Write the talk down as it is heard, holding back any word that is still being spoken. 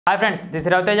Hi friends, this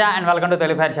is Ravteja and welcome to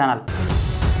Telugu Fire channel.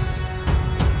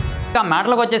 ఇక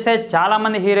మ్యాటర్లకు వచ్చేస్తే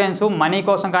చాలామంది heroines money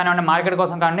కోసం కానివ్వండి మార్కెట్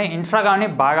కోసం కానివ్వండి ఇన్స్టాగ్రామ్ని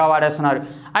బాగా వాడేస్తున్నారు.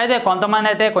 అయితే కొంతమంది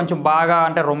అయితే కొంచెం బాగా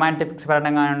అంటే రొమాంటిక్ పిక్స్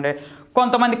పెట్టడం కానివ్వండి,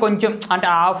 కొంతమంది కొంచెం అంటే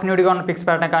హాఫ్ న్యూడ్గా ఉన్న పిక్స్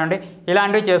పెట్టడం కానివ్వండి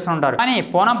ఇలాంటివి చేస్తుంటారు. కానీ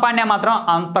పూనం పాండ్య మాత్రం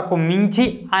అంతకు మించి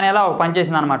అనేలా ఒక పని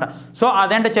చేసింది అనమాట. సో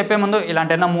అదేంటో చెప్పే ముందు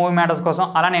ఇలాంటి ఎన్నో మూవీ మ్యాటర్స్ కోసం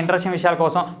అలానే ఇంట్రెస్టింగ్ విషయాల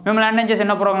కోసం మిమ్మల్ని అటెండ్ చేసి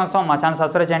ఎన్నో ప్రోగ్రామ్స్ మా ఛానల్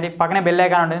సబ్స్క్రైబ్ చేయండి, పక్కనే బెల్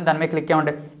ఐకాన్ ఉంటుంది దాని మీద క్లిక్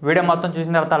చేయండి. వీడియో మొత్తం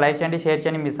చూసిన తర్వాత లైక్ చేయండి, షేర్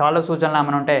చేయండి. మీ సలహాలు సూచనలు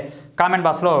ఏమైనా ఉంటే కామెంట్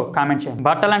బాక్స్లో కామెంట్ చేయండి.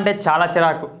 బట్టలు అంటే చాలా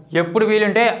చిరాకు, ఎప్పుడు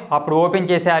వీలుంటే అప్పుడు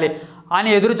ఓపెన్ చేసేయాలి అని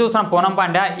ఎదురు చూస్తున్న పూనం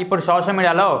పాండ్య ఇప్పుడు సోషల్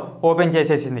మీడియాలో ఓపెన్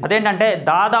చేసేసింది. అదేంటంటే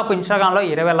దాదాపు ఇన్స్టాగ్రామ్లో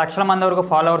 20 లక్షల మంది వరకు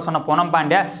ఫాలోవర్స్ ఉన్న పూనం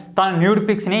పాండ్య తన న్యూడ్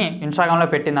పిక్స్ని ఇన్స్టాగ్రామ్లో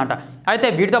పెట్టిందంట. అయితే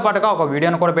వీటితో పాటుగా ఒక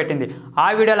వీడియోను కూడా పెట్టింది. ఆ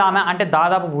వీడియోలో ఆమె అంటే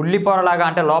దాదాపు ఉల్లిపొరలాగా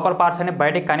అంటే లోపల పార్ట్స్ అన్ని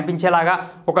బయటకు కనిపించేలాగా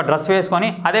ఒక డ్రెస్ వేసుకొని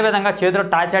అదేవిధంగా చేతిలో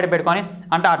టార్చ్ లైట్ పెట్టుకొని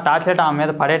అంటే ఆ టార్చ్ లైట్ ఆమె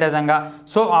మీద పడే విధంగా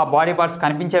సో ఆ బాడీ పార్ట్స్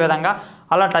కనిపించే విధంగా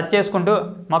అలా టచ్ చేసుకుంటూ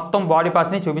మొత్తం బాడీ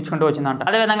పార్ట్స్ని చూపించుకుంటూ వచ్చిందంట.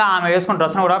 అదేవిధంగా ఆమె వేసుకున్న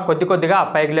డ్రెస్ను కూడా కొద్దిగా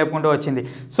పైకి లేపుకుంటూ వచ్చింది.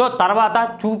 సో తర్వాత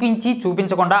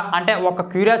చూపించకుండా అంటే ఒక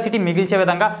క్యూరియాసిటీ మిగిల్చే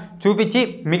విధంగా చూపించి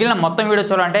మిగిలిన మొత్తం వీడియో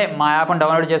చూడాలంటే మా యాప్ని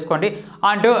డౌన్లోడ్ చేసుకోండి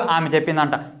అంటూ ఆమె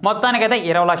చెప్పిందంట. మొత్తానికైతే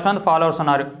 20 లక్షల మంది ఫాలోవర్స్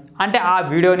ఉన్నారు. అంటే ఆ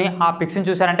వీడియోని ఆ పిక్స్ని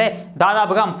చూసారంటే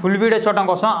దాదాపుగా ఫుల్ వీడియో చూడడం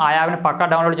కోసం ఆ యాప్ని పక్కా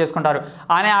డౌన్లోడ్ చేసుకుంటారు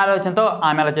అనే ఆలోచనతో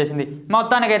ఆమె అలా చేసింది.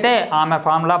 మొత్తానికైతే ఆమె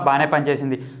ఫార్ములా బాగానే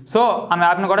పనిచేసింది. సో ఆమె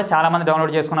యాప్ని కూడా చాలామంది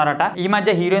డౌన్లోడ్ చేసుకున్నారట. ఈ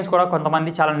మధ్య హీరోయిన్స్ కూడా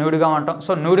కొంతమంది చాలా న్యూడ్గా ఉంటాం.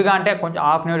 సో న్యూడ్గా అంటే కొంచెం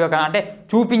హాఫ్ న్యూడ్గా అంటే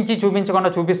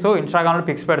చూపించకుండా చూపిస్తూ ఇన్స్టాగ్రామ్లో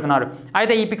పిక్స్ పెడుతున్నారు.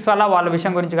 అయితే ఈ పిక్స్ వల్ల వాళ్ళ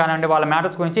విషయం గురించి కానివ్వండి వాళ్ళ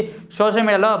మ్యాటర్స్ గురించి సోషల్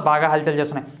మీడియాలో బాగా హల్చల్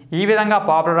చేస్తున్నాయి. ఈ విధంగా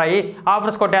పాపులర్ అయ్యి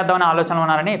ఆఫర్స్ కొట్టేద్దామనే ఆలోచనలు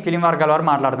ఉన్నారని ఫిలిం వర్గాల వారు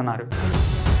మాట్లాడుతున్నారు.